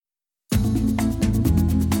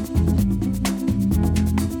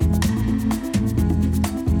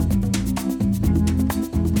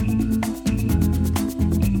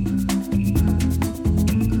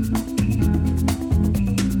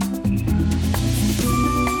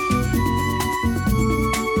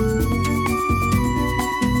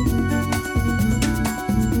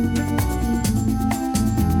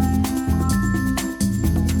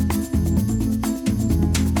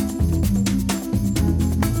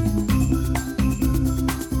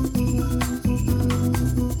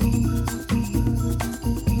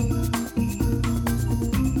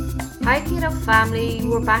Hi Keto family,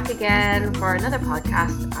 we're back again for another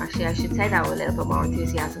podcast. Actually, I should say that with a little bit more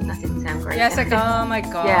enthusiasm. That didn't sound great. Jessica, oh my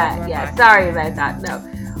god. Yeah, sorry about that. No.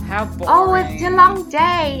 How boring. Oh, it's a long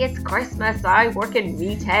day. It's Christmas. I work in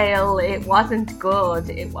retail. It wasn't good.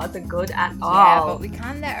 It wasn't good at all. Yeah, but we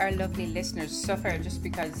can't let our lovely listeners suffer just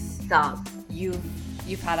because Stop.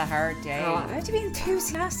 you've had a hard day. Oh. I have to be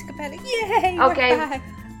enthusiastic about it. Yay! Okay.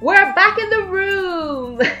 We're back in the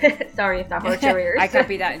room. Sorry if that hurt your ears. I can't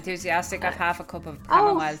be that enthusiastic. I've half a cup of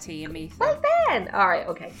chamomile tea in me. So. Well then. Alright,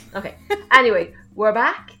 okay. Anyway, we're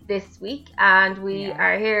back this week and we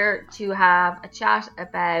are here to have a chat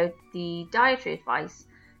about the dietary advice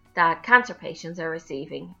that cancer patients are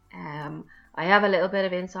receiving. I have a little bit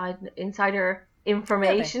of insider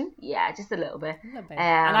information. Yeah, just a little bit.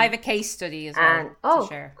 And I have a case study as well to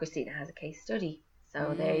share. Christina has a case study.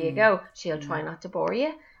 So there you go. She'll try not to bore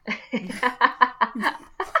you.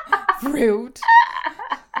 Rude.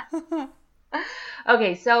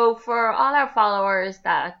 Okay, so for all our followers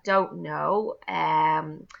that don't know,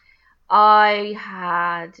 I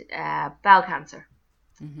had bowel cancer,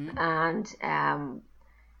 and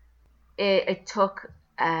it took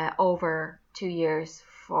over 2 years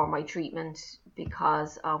for my treatment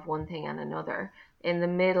because of one thing and another. In the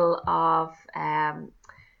middle of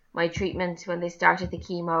my treatment, when they started the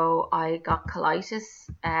chemo, I got colitis,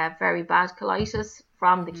 very bad colitis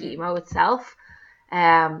from the chemo itself.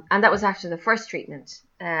 And that was after the first treatment.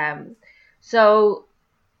 So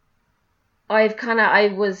I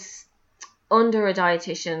was under a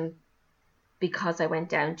dietitian because I went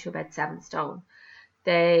down to about 7 stone.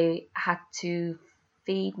 They had to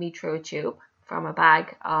feed me through a tube from a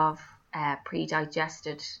bag of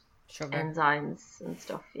pre-digested sugar, enzymes and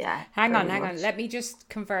stuff. Yeah. Hang on. Let me just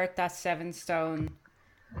convert that 7 stone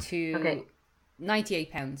to 98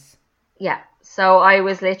 pounds. Yeah. So I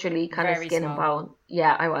was literally kind of Very skin small. and bone.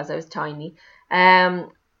 Yeah, I was tiny.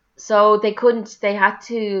 So they had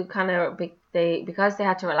to because they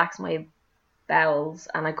had to relax my bowels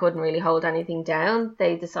and I couldn't really hold anything down,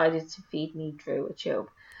 they decided to feed me through a tube.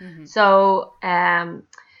 So,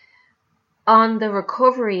 on the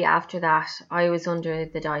recovery after that, I was under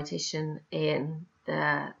the dietitian in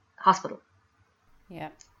the hospital. Yeah.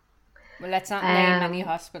 Well, let's not name any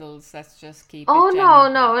hospitals. Let's just keep. Oh it no,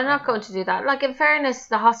 general. we're not going to do that. Like in fairness,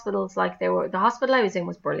 the hospitals, the hospital I was in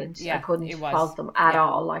was brilliant. Yeah, I couldn't it was. fault them at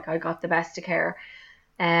all. Like I got the best of care.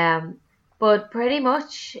 But pretty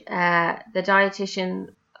much, the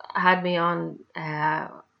dietitian had me on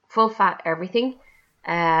full fat everything.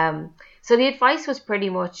 So the advice was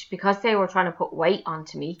pretty much, because they were trying to put weight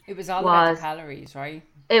onto me. It was all about the calories, right?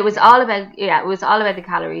 It was all about the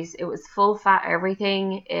calories. It was full fat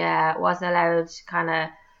everything. It wasn't allowed kind of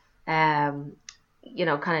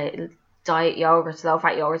diet yogurts, low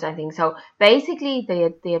fat yogurts, I think. So basically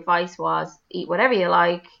the advice was eat whatever you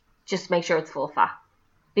like, just make sure it's full fat.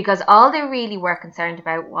 Because all they really were concerned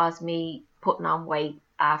about was me putting on weight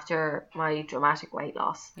after my dramatic weight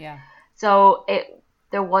loss. Yeah. So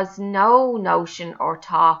there was no notion or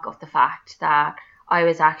talk of the fact that I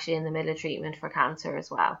was actually in the middle of treatment for cancer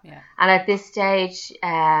as well. Yeah. And at this stage,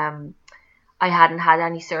 I hadn't had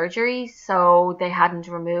any surgery, so they hadn't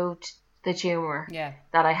removed the tumour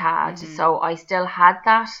that I had. So I still had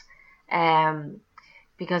that,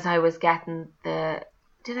 because I was getting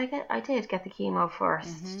I did get the chemo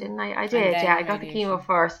first, didn't I? I did, yeah. I got the chemo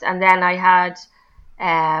first, and then I had,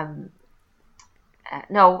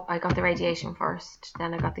 no, I got the radiation first,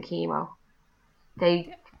 then I got the chemo.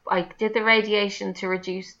 I did the radiation to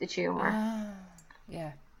reduce the tumour.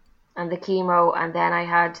 Yeah. And the chemo, and then I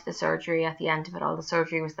had the surgery at the end of it all. The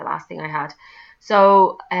surgery was the last thing I had.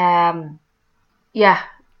 So,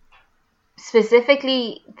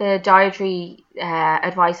 specifically the dietary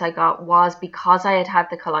advice I got was because I had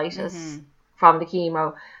the colitis from the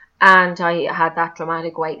chemo and I had that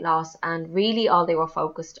dramatic weight loss, and really all they were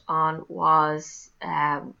focused on was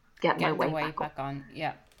getting my weight back on.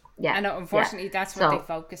 Yeah. Yeah. And unfortunately that's what they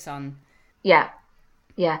focus on. Yeah.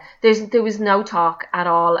 There was no talk at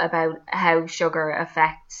all about how sugar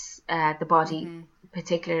affects the body,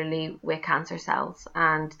 particularly with cancer cells,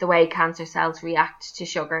 and the way cancer cells react to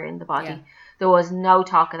sugar in the body. Yeah. There was no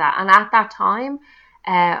talk of that, and at that time,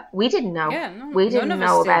 we didn't know. Yeah, we didn't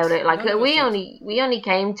know about it. Like we only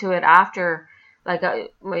came to it after, like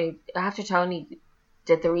after Tony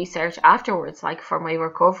did the research afterwards, like for my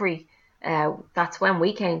recovery. That's when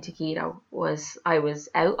we came to keto. I was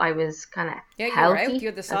out. I was kind of healthy. You were out the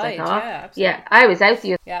other side. Yeah, absolutely. Yeah, I was out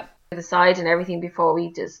the other side and everything before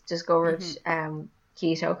we discovered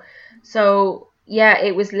keto. So yeah,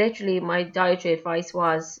 it was literally my dietary advice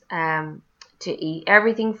was to eat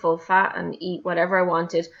everything full fat and eat whatever I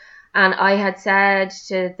wanted. And I had said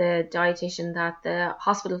to the dietitian that the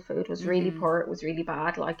hospital food was really poor. It was really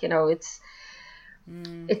bad. Like, it's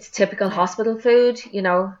typical hospital food. They're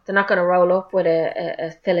not going to roll up with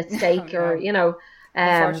a fillet steak or,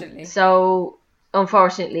 Unfortunately. So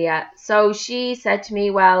unfortunately, yeah. So she said to me,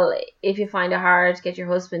 well, if you find it hard, get your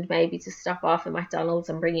husband maybe to stop off at McDonald's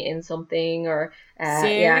and bring you in something, or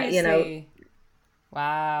seriously.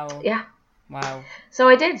 Wow. Yeah. Wow. So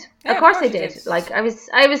I did. Yeah, of course I did. Like, I was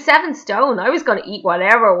 7 stone. I was going to eat what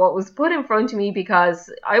was put in front of me,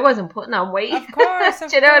 because I wasn't putting on weight. Of course.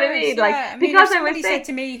 Do you know what I mean? Yeah. Like, because if somebody said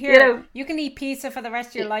to me, here, you can eat pizza for the rest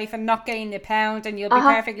of your life and not gain a pound, and you'll be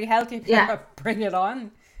perfectly healthy. Yeah. Bring it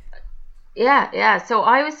on. Yeah. So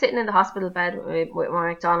I was sitting in the hospital bed with my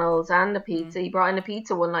McDonald's and the pizza. He brought in a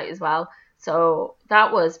pizza one night as well. So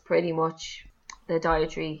that was pretty much the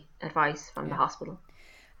dietary advice from the hospital.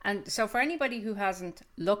 And so for anybody who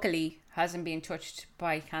luckily hasn't been touched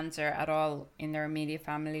by cancer at all in their immediate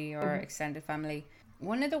family or extended family,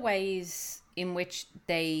 one of the ways in which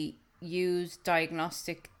they use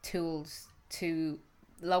diagnostic tools to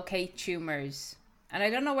locate tumours, and I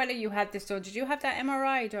don't know whether you had this done. Did you have that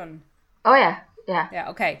MRI done? Oh, yeah. Yeah,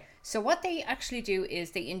 okay. So what they actually do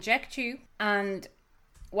is they inject you, and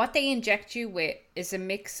what they inject you with is a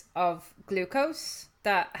mix of glucose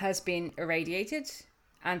that has been irradiated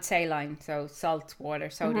and saline, so salt water,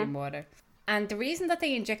 sodium water. And the reason that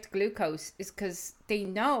they inject glucose is because they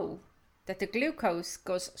know that the glucose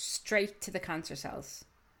goes straight to the cancer cells.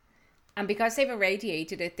 And because they've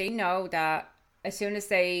irradiated it, they know that as soon as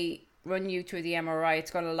they run you through the MRI,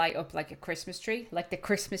 it's going to light up like a Christmas tree, like the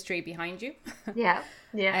Christmas tree behind you. Yeah.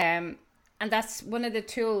 And that's one of the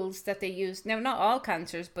tools that they use. Now, not all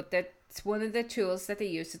cancers, but that's one of the tools that they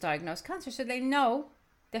use to diagnose cancer. So they know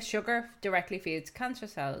that sugar directly feeds cancer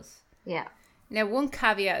cells. Yeah. Now, one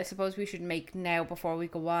caveat I suppose we should make now before we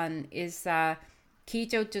go on is that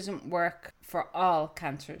keto doesn't work for all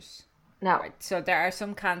cancers. No. Right? So there are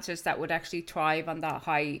some cancers that would actually thrive on that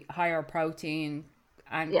higher protein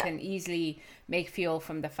and can easily make fuel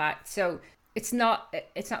from the fat. So it's not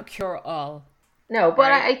cure all. No, but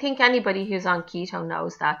right? I think anybody who's on keto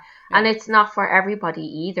knows that. Yeah. And it's not for everybody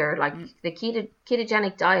either. Like the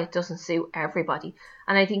ketogenic diet doesn't suit everybody.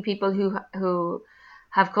 And I think people who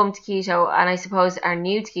have come to keto and I suppose are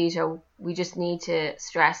new to keto, we just need to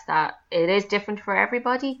stress that it is different for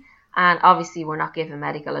everybody. And obviously we're not giving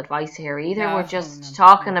medical advice here either. We're just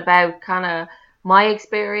talking about kind of my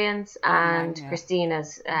experience and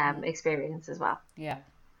Christina's experience as well. Yeah.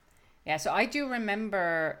 Yeah, so I do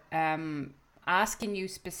remember asking you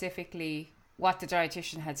specifically what the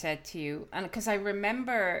dietitian had said to you, and because I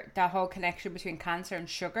remember that whole connection between cancer and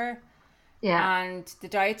sugar. Yeah. And the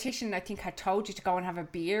dietitian, I think, had told you to go and have a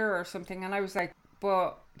beer or something, and I was like,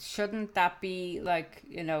 but shouldn't that be like,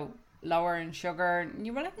 lower in sugar? And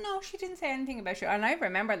you were like, no, she didn't say anything about sugar. And I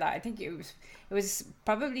remember that. I think it was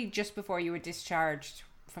probably just before you were discharged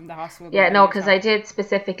from the hospital. Yeah, no, because I did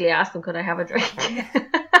specifically ask them, could I have a drink?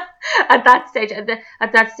 At that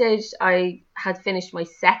stage, I had finished my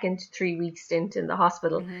second 3-week stint in the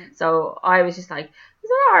hospital. So I was just like, is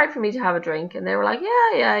it all right for me to have a drink? And they were like,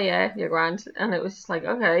 yeah, you're grand. And it was just like,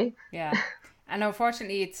 okay. Yeah. And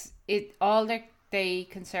unfortunately, all that they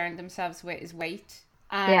concern themselves with is weight.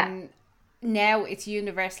 And now it's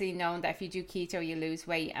universally known that if you do keto, you lose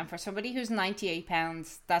weight. And for somebody who's 98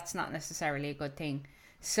 pounds, that's not necessarily a good thing.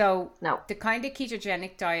 So the kind of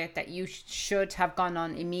ketogenic diet that you should have gone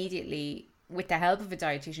on immediately with the help of a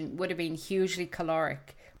dietitian would have been hugely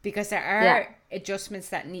caloric, because there are adjustments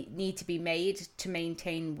that need to be made to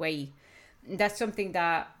maintain weight. And that's something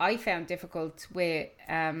that I found difficult with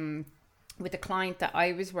the client that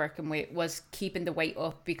I was working with, was keeping the weight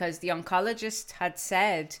up, because the oncologist had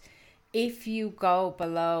said if you go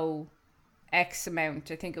below X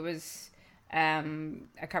amount, I think it was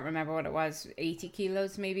I can't remember what it was, 80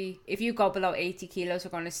 kilos maybe. If you go below 80 kilos,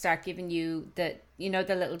 we're going to start giving you the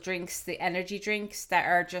little drinks, the energy drinks that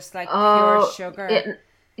are just like pure sugar.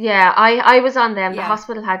 I was on them. The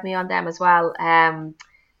hospital had me on them as well.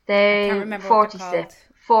 They I can't remember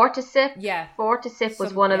Fortisip. Yeah. Fortisip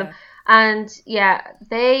was one of them. And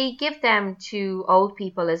they give them to old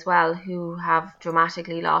people as well who have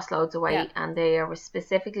dramatically lost loads of weight, and they are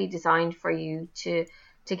specifically designed for you to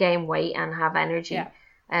gain weight and have energy.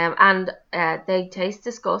 And they taste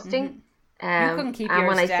disgusting. You couldn't keep yours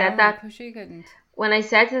when I down, said that, you couldn't. When I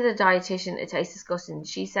said to the dietitian it tastes disgusting,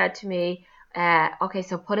 she said to me, okay,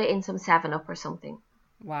 so put it in some 7-Up or something.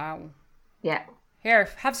 Wow. Yeah. Here,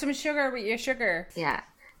 have some sugar with your sugar. Yeah.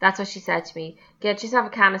 That's what she said to me. Just have a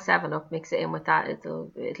can of 7-Up, mix it in with that.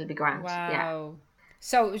 It'll be grand. Wow.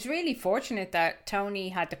 So it was really fortunate that Tony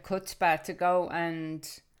had the chutzpah to go and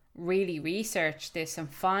really research this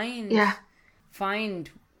and find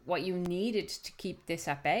what you needed to keep this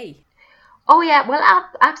at bay. Oh yeah, well,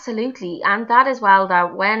 absolutely, and that as well.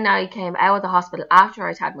 That when I came out of the hospital after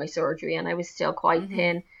I'd had my surgery and I was still quite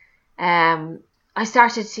thin, I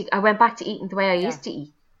went back to eating the way I used to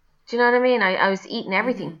eat. Do you know what I mean? I was eating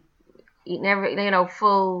everything,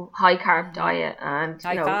 full high carb diet and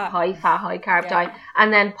high fat, high carb diet,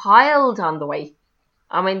 and then piled on the weight.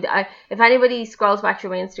 I mean, if anybody scrolls back through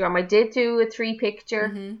my Instagram, I did do a 3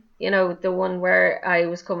 picture. The one where I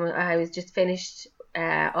was just finished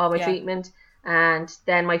all my treatment, and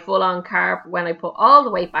then my full on carb. When I put all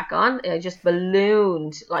the weight back on, I just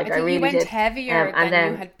ballooned like I really did. You went heavier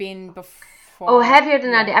than you had been before. Oh, heavier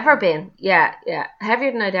than I'd ever been. Yeah,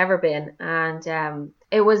 heavier than I'd ever been. And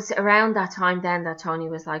it was around that time then that Tony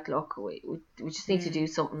was like, look, we just need to do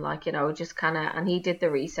something, like, just kind of, and he did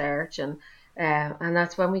the research, and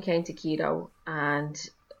that's when we came to keto, and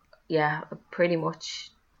pretty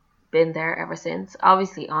much been there ever since.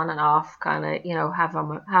 Obviously on and off, kind of, have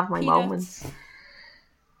my moments.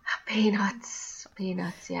 Peanuts,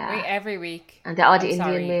 yeah. Wait, every week. And the odd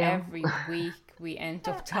Indian meal. Every week we end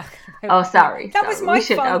up talking about sorry. That was my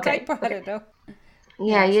fault. Okay. I brought it up.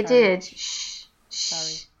 Yeah, you did. Shh.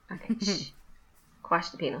 Sorry. Okay, shh. Quash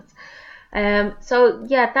the peanuts. So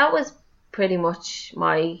yeah, that was pretty much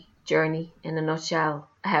my journey in a nutshell,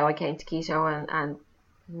 how I came to keto and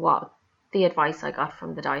what the advice I got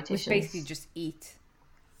from the dietitians. Which basically just eat.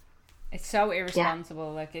 It's so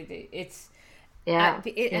irresponsible. Like it's and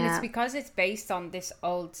it's because it's based on this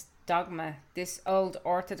old dogma, this old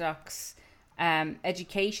orthodox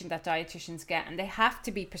education that dietitians get, and they have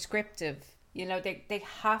to be prescriptive. They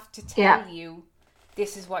have to tell you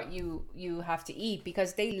this is what you have to eat,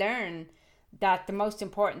 because they learn that the most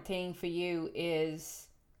important thing for you is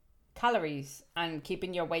calories and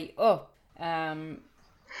keeping your weight up.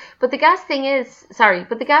 But the gas thing is, the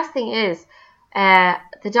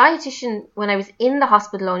dietitian, when I was in the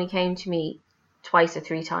hospital, only came to me 2 or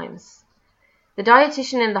 3 times. The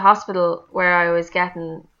dietitian in the hospital where I was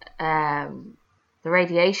getting the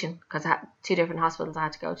radiation, because I had 2 different hospitals I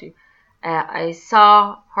had to go to, I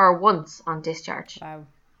saw her once on discharge. Wow.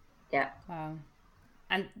 Yeah. Wow.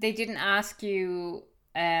 And they didn't ask you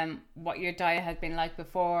what your diet had been like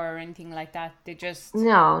before or anything like that? They just...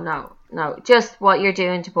 No. Just what you're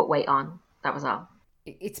doing to put weight on. That was all.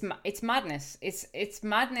 It's madness. It's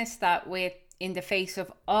madness that in the face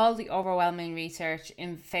of all the overwhelming research,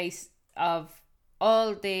 in face of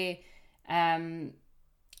all the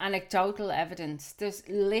anecdotal evidence, there's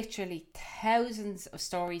literally thousands of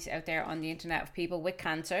stories out there on the internet of people with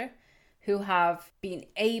cancer who have been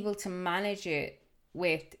able to manage it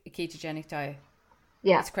with a ketogenic diet.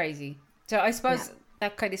 Yeah. It's crazy. So I suppose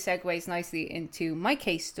that kind of segues nicely into my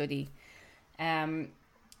case study.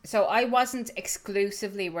 So I wasn't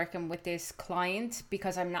exclusively working with this client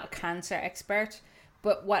because I'm not a cancer expert,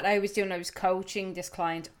 but what I was doing, I was coaching this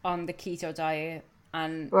client on the keto diet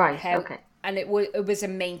and and it was a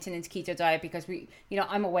maintenance keto diet, because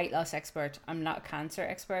I'm a weight loss expert. I'm not a cancer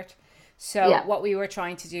expert. So what we were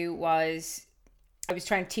trying to do was, I was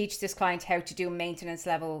trying to teach this client how to do a maintenance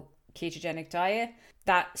level ketogenic diet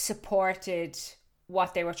that supported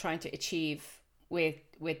what they were trying to achieve with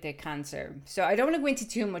the cancer. So I don't want to go into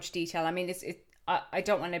too much detail. I mean, I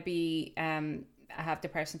don't want to be have the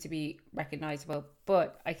person to be recognizable,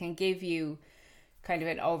 but I can give you kind of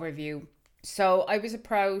an overview. So I was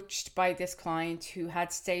approached by this client who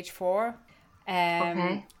had stage 4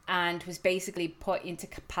 and was basically put into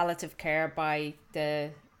palliative care by the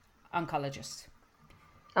oncologist.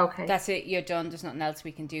 Okay. That's it, you're done. There's nothing else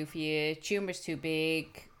we can do for you. Tumor's too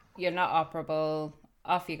big. You're not operable.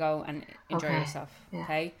 Off you go and enjoy yourself. Yeah.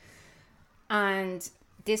 Okay. And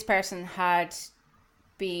this person had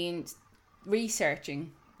been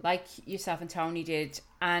researching, like yourself and Tony did,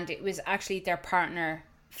 and it was actually their partner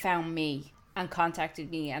found me and contacted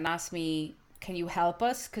me and asked me, can you help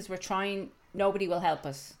us? Because nobody will help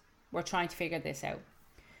us. We're trying to figure this out.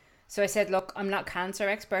 So I said, look, I'm not cancer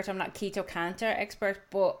expert. I'm not keto cancer expert,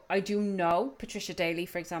 but I do know Patricia Daly,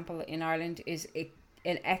 for example, in Ireland is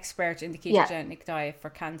an expert in the ketogenic diet for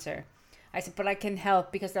cancer. I said, but I can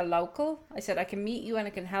help because they're local. I said, I can meet you and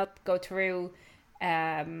I can help go through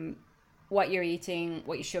what you're eating,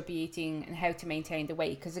 what you should be eating, and how to maintain the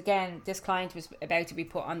weight. Because again, this client was about to be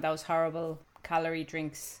put on those horrible calorie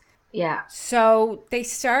drinks. Yeah. So they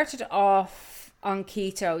started off on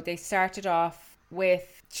keto. They started off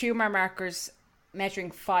with tumor markers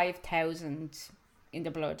measuring 5,000 in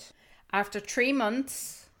the blood. After 3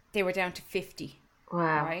 months, they were down to 50.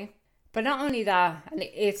 Wow. Right? But not only that, and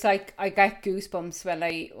it's like I get goosebumps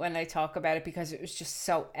when I talk about it because it was just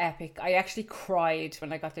so epic. I actually cried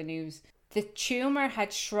when I got the news. The tumor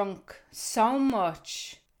had shrunk so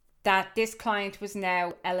much that this client was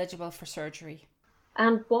now eligible for surgery.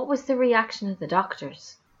 And what was the reaction of the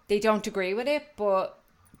doctors? They don't agree with it, but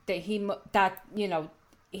he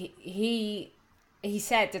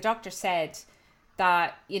said, the doctor said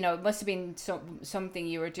that, it must have been something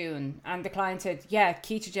you were doing. And the client said, yeah,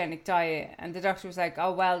 ketogenic diet. And the doctor was like,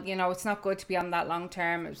 oh, well, it's not good to be on that long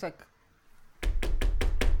term. It was like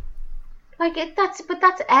that's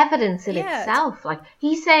evidence in itself. Like,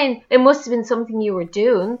 he's saying it must have been something you were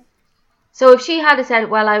doing. So if she had said,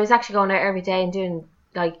 well, I was actually going out every day and doing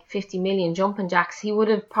like 50 million jumping jacks, he would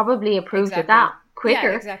have probably approved of that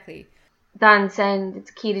quicker than saying it's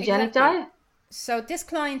a ketogenic diet. So this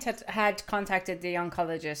client had contacted the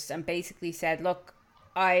oncologist and basically said, look,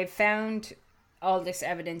 I found all this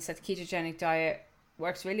evidence that the ketogenic diet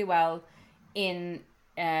works really well in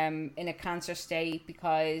a cancer state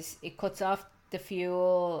because it cuts off the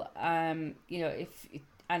fuel,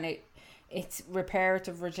 it's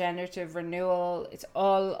reparative, regenerative, renewal. It's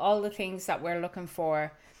all the things that we're looking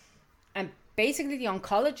for. And basically the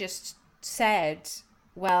oncologist said,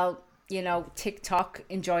 well, TikTok,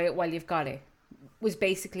 enjoy it while you've got it, was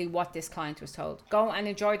basically what this client was told. Go and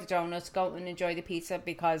enjoy the donuts, go and enjoy the pizza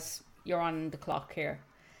because you're on the clock here.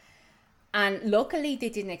 And luckily they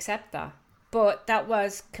didn't accept that. But that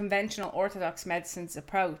was conventional orthodox medicine's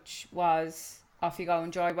approach, was off you go,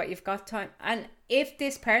 enjoy what you've got time. And if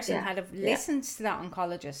this person had have listened to that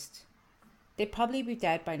oncologist, they'd probably be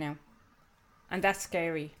dead by now. And that's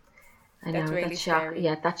scary. I know, that's really scary.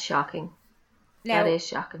 Yeah, that's shocking. Now, that is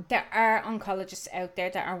shocking. There are oncologists out there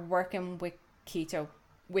that are working with keto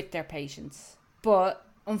with their patients. But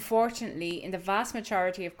unfortunately, in the vast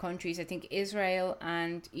majority of countries, I think Israel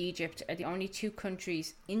and Egypt are the only two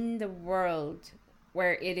countries in the world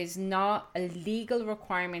where it is not a legal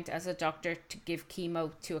requirement as a doctor to give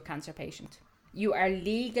chemo to a cancer patient. You are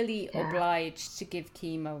legally obliged to give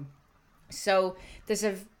chemo. So there's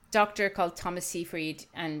a doctor called Thomas Seyfried,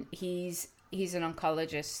 and he's an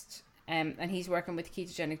oncologist, and he's working with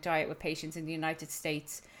ketogenic diet with patients in the United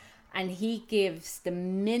States. And he gives the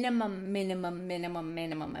minimum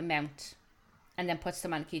amount and then puts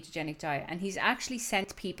them on a ketogenic diet. And he's actually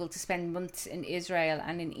sent people to spend months in Israel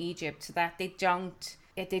and in Egypt so that they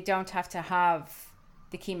don't have to have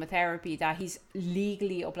the chemotherapy that he's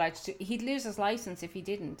legally obliged to. He'd lose his license if he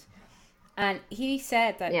didn't. And he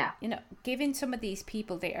said that, giving some of these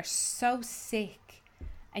people, they are so sick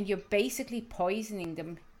and you're basically poisoning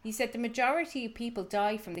them. He said the majority of people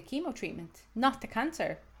die from the chemo treatment, not the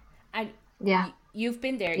cancer. And you've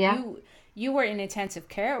been there. You were in intensive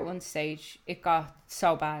care at one stage. It got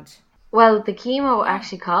so bad. Well, the chemo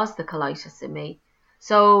actually caused the colitis in me.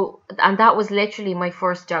 So, and that was literally my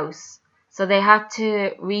first dose. So they had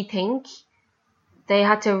to rethink. They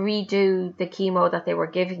had to redo the chemo that they were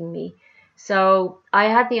giving me. So I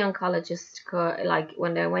had the oncologist, like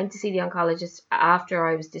when I went to see the oncologist after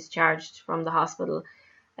I was discharged from the hospital,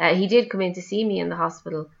 he did come in to see me in the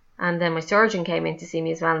hospital. And then my surgeon came in to see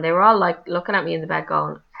me as well. And they were all like looking at me in the bed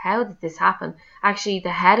going, how did this happen? Actually,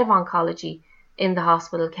 the head of oncology in the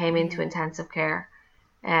hospital came into intensive care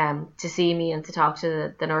to see me and to talk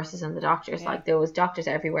to the nurses and the doctors. Like, there was doctors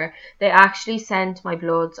everywhere. They actually sent my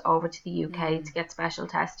bloods over to the UK to get special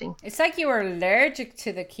testing. It's like you were allergic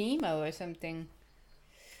to the chemo or something.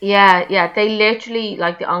 Yeah. They literally,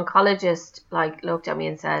 like, the oncologist, like, looked at me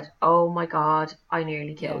and said, oh my God, I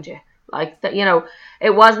nearly killed you. Like, that,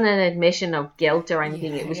 it wasn't an admission of guilt or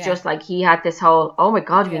anything. It was just like he had this whole, oh my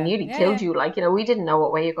God, we nearly killed you. Like, we didn't know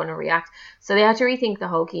what way you're going to react. So they had to rethink the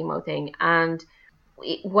whole chemo thing. And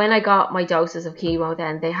when I got my doses of chemo,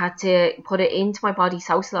 then they had to put it into my body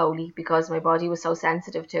so slowly because my body was so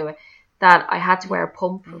sensitive to it that I had to wear a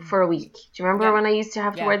pump for a week. Do you remember when I used to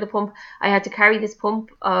have to wear the pump? I had to carry this pump.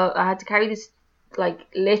 I had to carry this, like,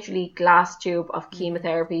 literally glass tube of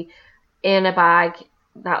chemotherapy in a bag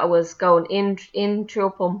that was going in through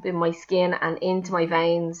a pump in my skin and into my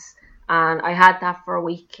veins, and I had that for a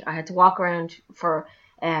week. I had to walk around for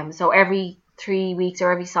so every 3 weeks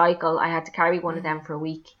or every cycle I had to carry one of them for a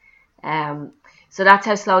week. So that's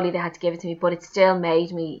how slowly they had to give it to me, but it still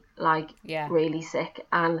made me really sick,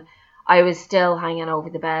 and I was still hanging over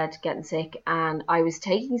the bed getting sick, and I was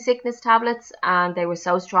taking sickness tablets, and they were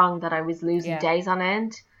so strong that I was losing days on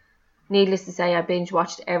end. Needless to say, I binge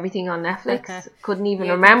watched everything on Netflix. Couldn't even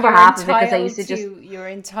remember half of it because I used to just... You're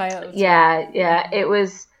entitled. Yeah. It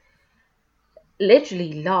was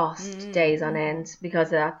literally lost days on end because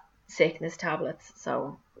of that sickness tablets.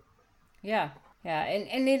 So... Yeah. Yeah,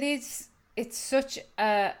 and it's such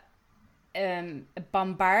a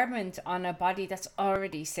bombardment on a body that's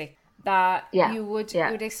already sick that Yeah, you would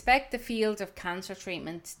yeah, expect the field of cancer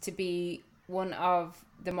treatment to be one of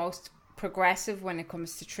the most progressive when it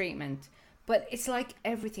comes to treatment. But it's like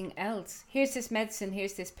everything else. Here's this medicine,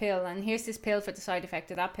 here's this pill, and here's this pill for the side effect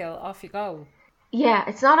of that pill. Off you go. yeah.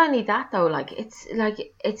 It's not only that though.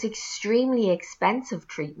 It's extremely expensive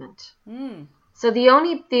treatment. So the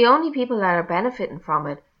only people that are benefiting from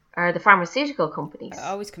it are the pharmaceutical companies. It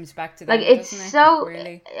always comes back to Like them, it's doesn't it? so,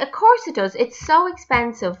 Really? of course it does. It's so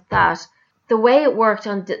expensive that the way it worked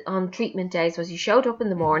on treatment days was you showed up in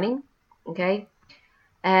the morning, okay?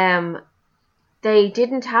 They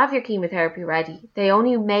didn't have your chemotherapy ready. They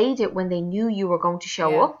only made it when they knew you were going to show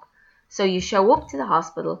Yeah. up. So you show up to the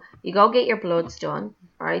hospital, you go get your bloods done,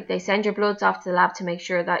 right? They send your bloods off to the lab to make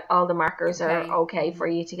sure that all the markers are okay for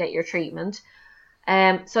you to get your treatment.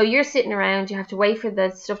 So you're sitting around, you have to wait for the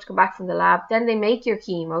stuff to come back from the lab. Then they make your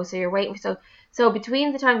chemo, so you're waiting. So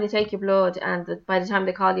between the time they take your blood and by the time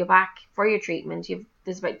they call you back for your treatment,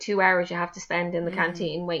 there's about 2 hours you have to spend in the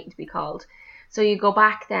canteen waiting to be called. So you go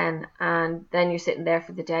back then, and then you're sitting there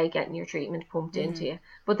for the day getting your treatment pumped into you.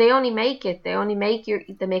 But they only make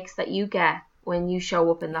the mix that you get when you show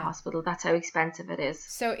up in the hospital. That's how expensive it is.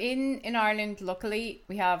 So in Ireland, luckily,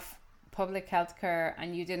 we have public healthcare,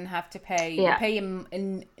 and you didn't have to pay. Yeah. You pay a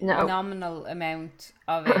nominal amount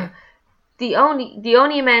of it. The only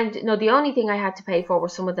thing I had to pay for were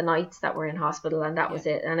some of the nights that were in hospital, and that was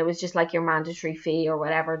it. And it was just like your mandatory fee or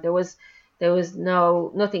whatever. There was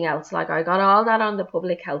nothing else. Like I got all that on the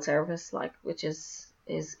public health service, like, which is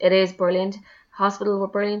brilliant. Hospital were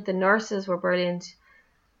brilliant. The nurses were brilliant.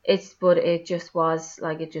 But it just was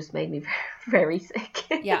like, it just made me very, very sick.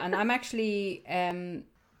 Yeah, and I'm actually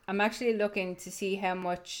looking to see how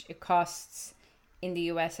much it costs in the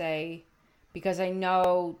USA, because I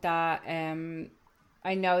know that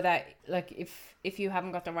like if you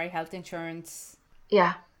haven't got the right health insurance.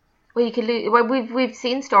 Yeah. Well, you could lose. Well, we've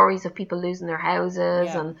seen stories of people losing their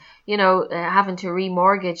houses and having to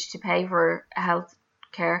remortgage to pay for health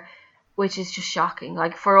care, which is just shocking.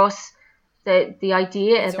 Like for us, the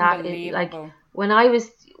idea is that like when I was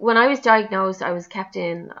diagnosed, I was kept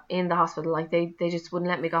in the hospital. Like they just wouldn't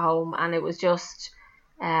let me go home, and it was just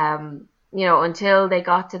until they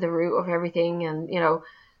got to the root of everything, and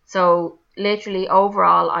so literally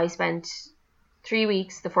overall I spent 3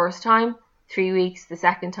 weeks the first time, 3 weeks the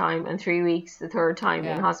second time, and 3 weeks the third time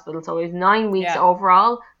in hospital. So it was 9 weeks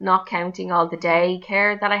overall, not counting all the day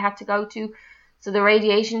care that I had to go to. So the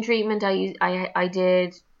radiation treatment I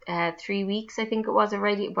did 3 weeks, I think it was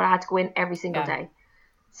already, but I had to go in every single day.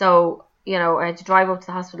 So I had to drive up to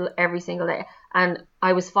the hospital every single day, and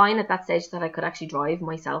I was fine at that stage that I could actually drive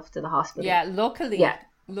myself to the hospital. Yeah, luckily. Yeah.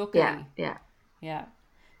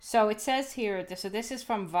 So it says here, so this is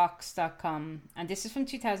from Vox.com, and this is from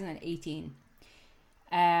 2018.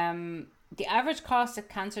 The average cost of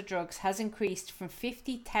cancer drugs has increased from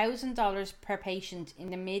 $50,000 per patient in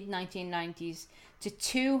the mid-1990s to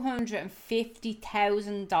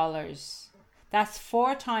 $250,000. That's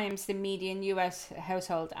 4 times the median US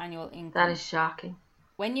household annual income. That is shocking.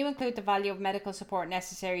 When you include the value of medical support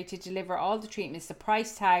necessary to deliver all the treatments, the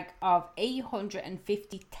price tag of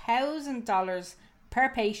 $850,000 per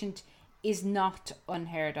patient is not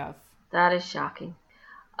unheard of. That is shocking.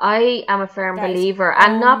 I am a firm believer,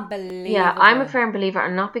 and I'm a firm believer,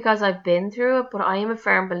 and not because I've been through it, but I am a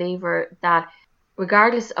firm believer that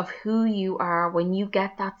regardless of who you are, when you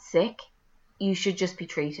get that sick, you should just be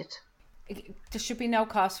treated. There should be no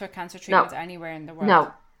cost for cancer treatments anywhere in the world.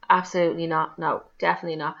 No, absolutely not. No,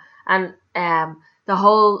 definitely not. And the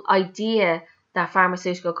whole idea that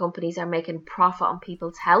pharmaceutical companies are making profit on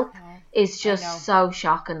people's health is just so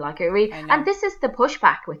shocking. Like, it really, and this is the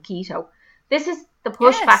pushback with keto. This is the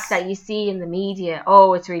pushback that you see in the media.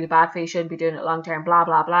 Oh, it's really bad for you, shouldn't be doing it long term, blah,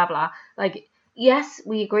 blah, blah, blah. Like, yes,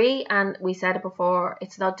 we agree, and we said it before,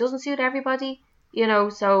 doesn't suit everybody,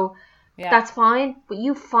 so that's fine, but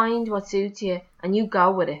you find what suits you and you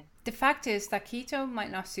go with it. The fact is that keto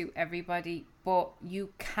might not suit everybody, but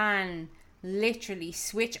you can literally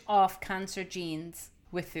switch off cancer genes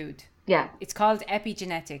with food. Yeah. It's called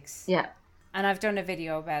epigenetics. Yeah. And I've done a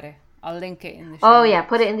video about it. I'll link it in the show notes. Yeah,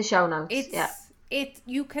 put it in the show notes.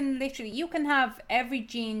 You can have every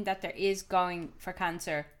gene that there is going for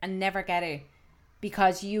cancer and never get it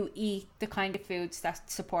because you eat the kind of foods that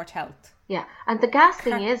support health. Yeah, and the gas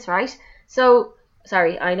thing is, right? So,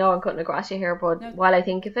 sorry, I know I'm cutting across you here, but while I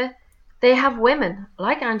think of it, they have women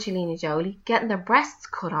like Angelina Jolie getting their breasts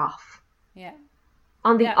cut off. Yeah.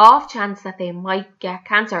 on the off chance that they might get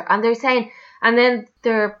cancer. And they're saying, and then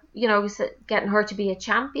they're, getting her to be a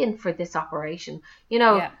champion for this operation.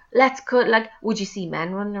 Let's cut, like, would you see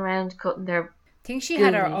men running around cutting their... I think she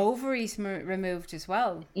had her ovaries removed as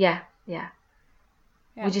well. Yeah.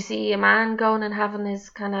 Would you see a man going and having his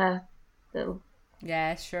kind of little...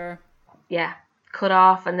 Yeah, sure. Yeah, cut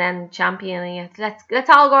off and then championing it. Let's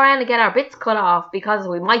all go around and get our bits cut off because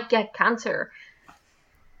we might get cancer.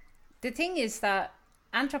 The thing is that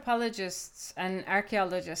anthropologists and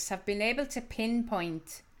archaeologists have been able to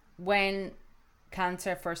pinpoint when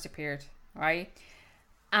cancer first appeared, right?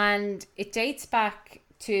 And it dates back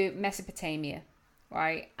to Mesopotamia,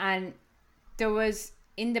 right? And there was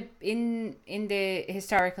in the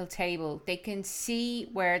historical table, they can see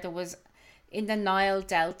where there was in the Nile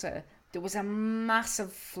Delta, there was a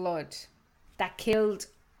massive flood that killed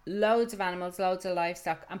loads of animals, loads of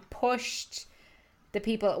livestock, and pushed the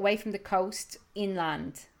people away from the coast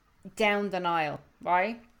inland down the Nile,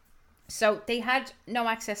 right? So they had no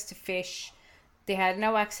access to fish. They had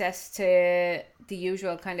no access to the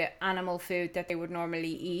usual kind of animal food that they would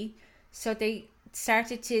normally eat. So they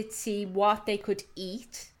started to see what they could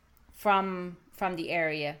eat from the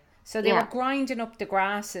area. So they were grinding up the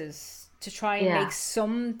grasses to try and make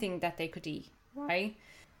something that they could eat, right?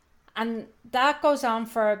 And that goes on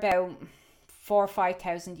for about 4,000 or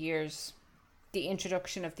 5,000 years, the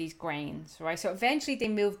introduction of these grains, right? So eventually they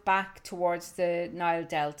moved back towards the Nile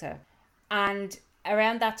Delta. And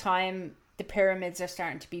around that time, the pyramids are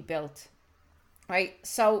starting to be built, right?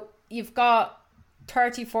 So you've got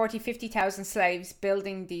 30, 40, 50,000 slaves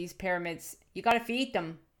building these pyramids. You got to feed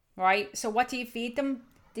them, right? So what do you feed them?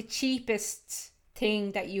 The cheapest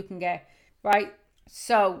thing that you can get, right?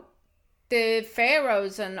 So the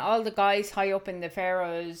pharaohs and all the guys high up in the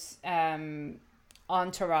pharaohs'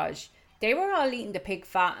 entourage, they were all eating the pig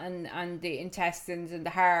fat and the intestines and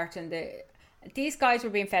the heart, and these guys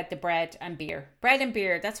were being fed the bread and beer. Bread and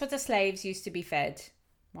beer, that's what the slaves used to be fed,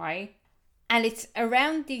 right? And it's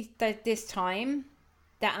around this time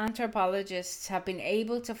that anthropologists have been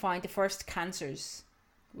able to find the first cancers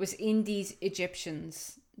was in these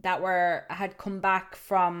Egyptians that had come back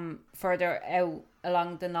from further out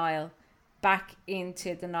along the Nile, back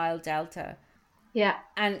into the Nile Delta. Yeah.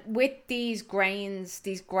 And with these grains,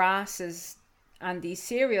 these grasses, and these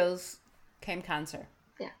cereals came cancer.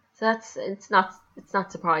 Yeah. So it's not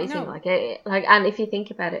surprising. No. And if you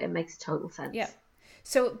think about it, it makes total sense. Yeah.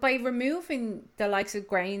 So by removing the likes of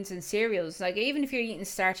grains and cereals, like even if you're eating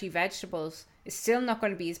starchy vegetables, it's still not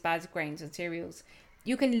going to be as bad as grains and cereals.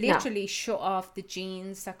 You can literally shut off the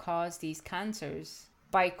genes that cause these cancers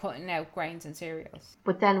by cutting out grains and cereals.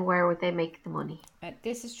 But then where would they make the money?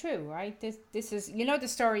 This is true, right? This is, the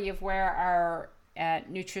story of where our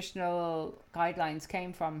nutritional guidelines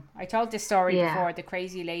came from. I told this story before, the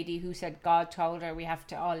crazy lady who said God told her we have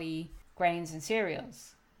to all eat grains and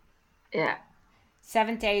cereals. Yeah.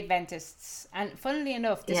 Seventh-day Adventists. And funnily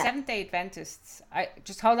enough, the Seventh-day Adventists, I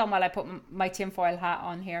just hold on while I put my tinfoil hat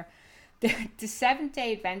on here. The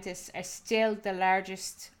Seventh-day Adventists are still the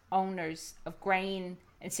largest owners of grain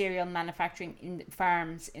and cereal manufacturing in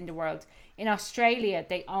farms in the world. In Australia,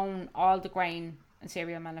 they own all the grain and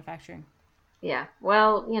cereal manufacturing. Yeah,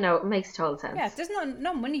 well, it makes total sense. Yeah, there's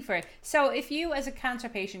no money for it. So if you as a cancer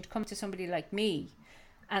patient come to somebody like me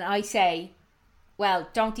and I say, well,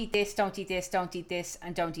 don't eat this, don't eat this, don't eat this,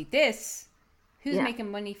 and don't eat this, who's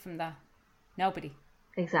making money from that? Nobody.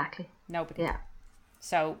 Exactly. Nobody. Yeah.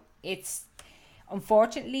 So it's,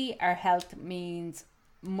 unfortunately, our health means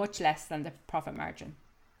much less than the profit margin.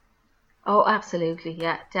 Oh, absolutely.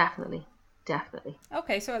 Yeah, definitely.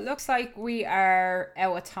 Okay, so it looks like we are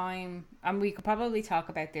out of time, and we could probably talk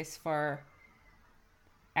about this for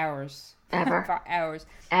hours. Ever. For hours.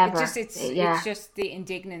 Ever. It's just the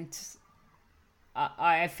indignant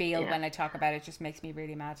I feel when I talk about it. It just makes me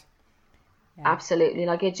really mad. Yeah. Absolutely.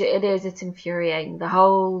 Like it's infuriating. The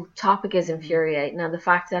whole topic is infuriating, and the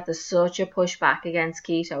fact that there's such a pushback against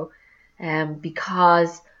keto,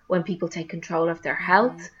 because when people take control of their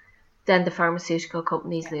health, then the pharmaceutical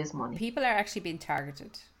companies lose money. People are actually being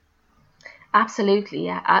targeted. Absolutely,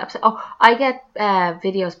 yeah. I get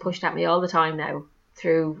videos pushed at me all the time now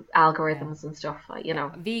through algorithms and stuff,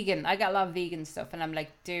 Vegan. I got a lot of vegan stuff, and I'm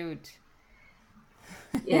like, dude.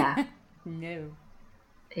 Yeah. No.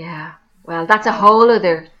 Yeah. Well, that's a whole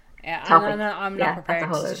other topic. No, I'm not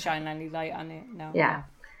prepared to shine any light on it. No. Yeah.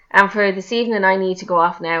 No. And for this evening, I need to go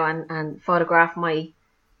off now and photograph my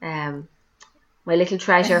my little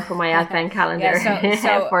treasure for my advent calendar. For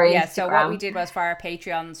Instagram. So what we did was for our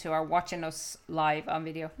Patreons who are watching us live on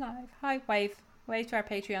video. Live. Hi, wave to our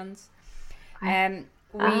Patreons.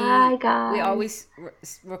 Hi, guys. We always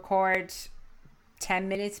record 10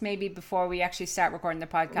 minutes maybe before we actually start recording the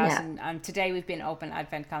podcast. Yeah. And today we've been open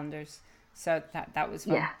advent calendars. So that was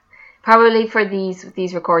fun. Yeah. Probably for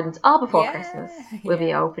these recordings all before Christmas. We'll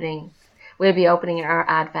be opening our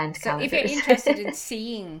advent calendars. So if you're interested in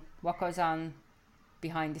seeing what goes on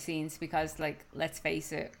behind the scenes, because like, let's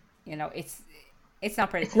face it, you know, it's not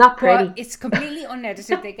pretty. It's not pretty. But it's completely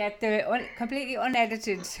unedited. They get the completely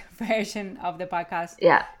unedited version of the podcast.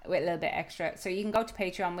 Yeah. With a little bit extra. So you can go to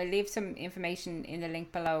Patreon. We'll leave some information in the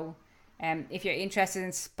link below. If you're interested in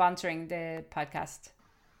sponsoring the podcast.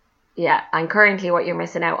 Yeah, and currently what you're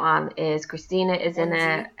missing out on is Christina is in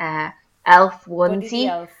a elf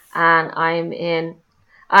onesie, and I'm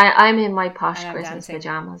in my posh Christmas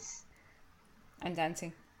pajamas. I'm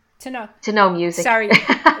dancing to no music. Sorry,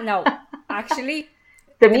 no, actually,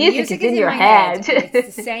 the music is in your head.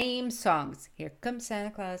 It's the same songs. Here comes Santa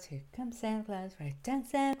Claus. Here comes Santa Claus. Right down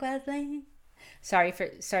Santa Claus Lane. Sorry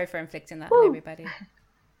for inflicting that on everybody.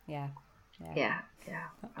 Yeah.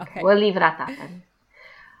 Okay, we'll leave it at that then.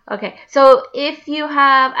 Okay, so if you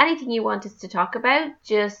have anything you want us to talk about,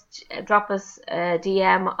 just drop us a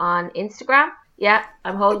DM on Instagram. Yeah,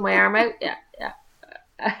 I'm holding my arm out. Yeah.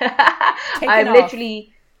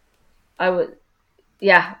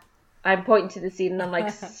 I'm pointing to the scene and I'm like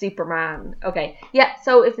Superman. Okay, yeah,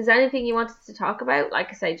 so if there's anything you want us to talk about, like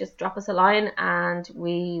I say, just drop us a line and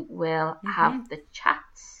we will have the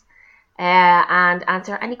chats. And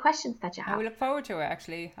answer any questions that you have. I look forward to it,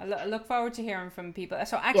 actually. I look forward to hearing from people.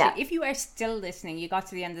 So actually, if you are still listening, you got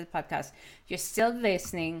to the end of the podcast, you're still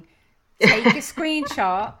listening, take a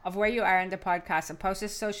screenshot of where you are in the podcast and post it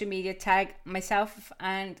to social media, tag myself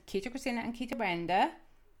and Keto Christina and Keto Brenda,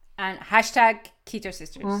 and hashtag Keto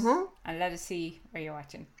Sisters, and let us see where you're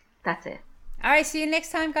watching. That's it. All right, see you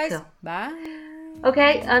next time, guys. Cool. Bye.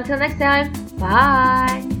 Okay, until next time.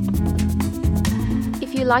 Bye.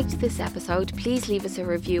 If you liked this episode, please leave us a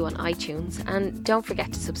review on iTunes and don't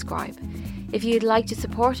forget to subscribe. If you'd like to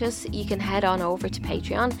support us, you can head on over to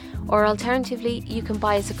Patreon, or alternatively, you can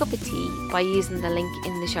buy us a cup of tea by using the link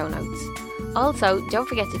in the show notes. Also, don't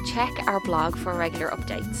forget to check our blog for regular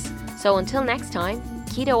updates. So until next time,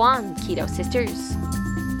 keto on, Keto Sisters.